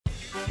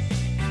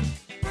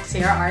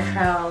Sierra Art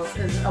Trails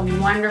is a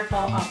wonderful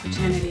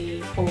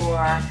opportunity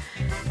for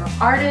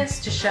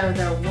artists to show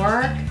their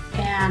work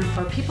and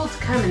for people to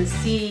come and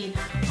see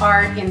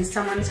art in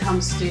someone's home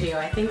studio.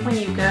 I think when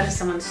you go to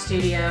someone's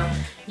studio,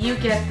 you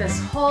get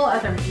this whole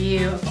other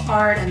view of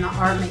art and the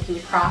art making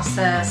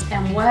process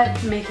and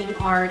what making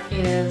art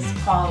is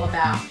all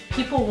about.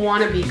 People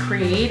want to be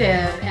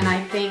creative, and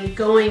I think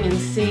going and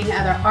seeing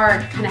other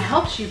art kind of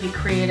helps you be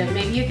creative.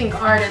 Maybe you think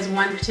art is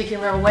one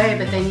particular way,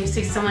 but then you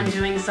see someone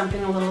doing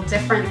something a little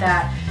different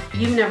that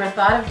you've never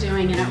thought of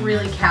doing, and it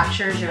really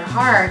captures your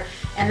heart.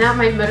 And that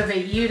might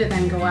motivate you to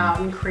then go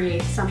out and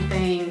create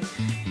something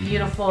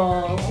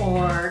beautiful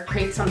or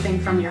create something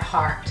from your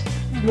heart.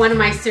 One of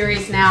my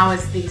series now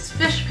is these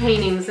fish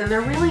paintings, and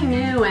they're really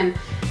new, and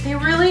they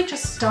really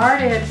just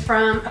started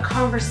from a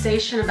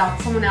conversation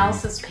about someone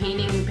else's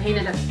painting who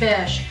painted a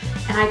fish,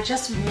 and I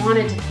just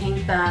wanted to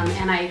paint them,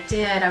 and I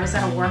did. I was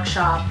at a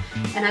workshop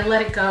and I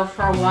let it go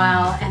for a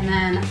while, and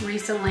then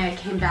recently I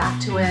came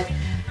back to it.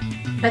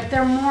 But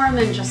they're more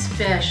than just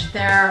fish.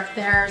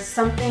 There's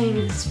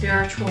something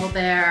spiritual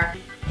there.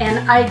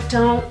 And I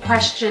don't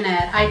question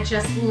it. I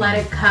just let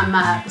it come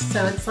up.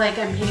 So it's like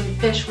I'm painting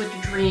fish with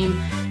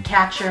dream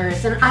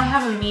catchers, and I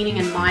have a meaning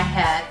in my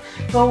head.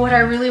 But what I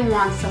really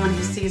want someone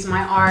who sees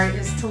my art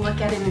is to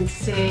look at it and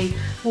see,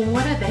 well,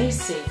 what do they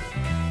see?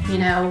 You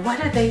know,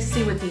 what do they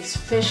see with these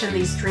fish and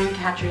these dream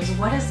catchers?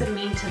 What does it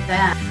mean to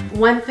them?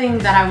 One thing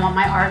that I want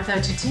my art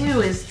though to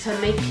do is to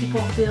make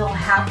people feel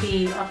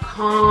happy or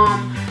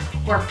calm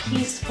or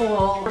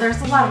peaceful.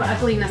 There's a lot of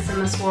ugliness in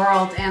this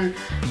world, and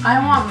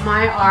I want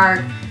my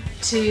art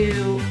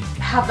to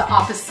have the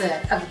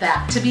opposite of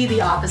that, to be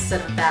the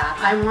opposite of that.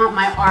 I want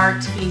my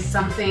art to be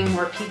something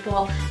where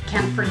people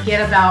can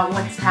forget about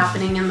what's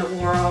happening in the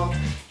world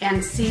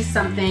and see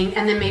something,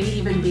 and then maybe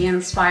even be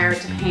inspired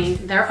to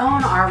paint their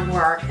own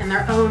artwork and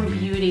their own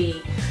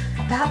beauty.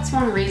 That's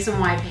one reason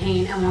why I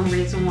paint, and one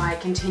reason why I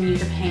continue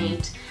to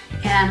paint.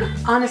 And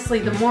honestly,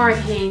 the more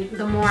I paint,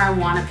 the more I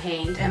want to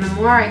paint, and the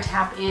more I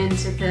tap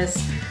into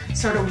this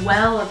sort of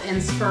well of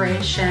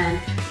inspiration,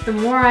 the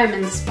more I'm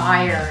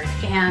inspired.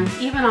 And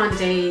even on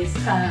days,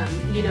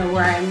 you know,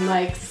 where I'm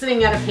like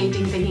sitting at a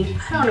painting thinking,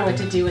 I don't know what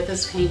to do with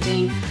this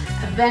painting,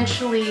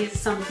 eventually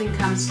something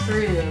comes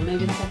through.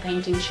 Maybe the whole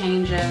painting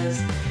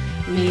changes.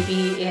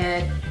 Maybe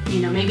it,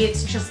 you know, maybe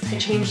it's just I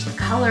change the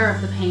color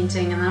of the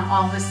painting, and then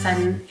all of a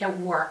sudden it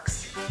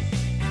works.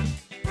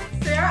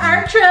 Sierra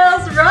Art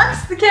Trails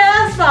rocks the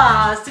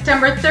Casbah!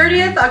 September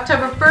 30th,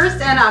 October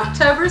 1st, and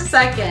October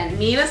 2nd.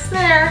 Meet us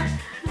there!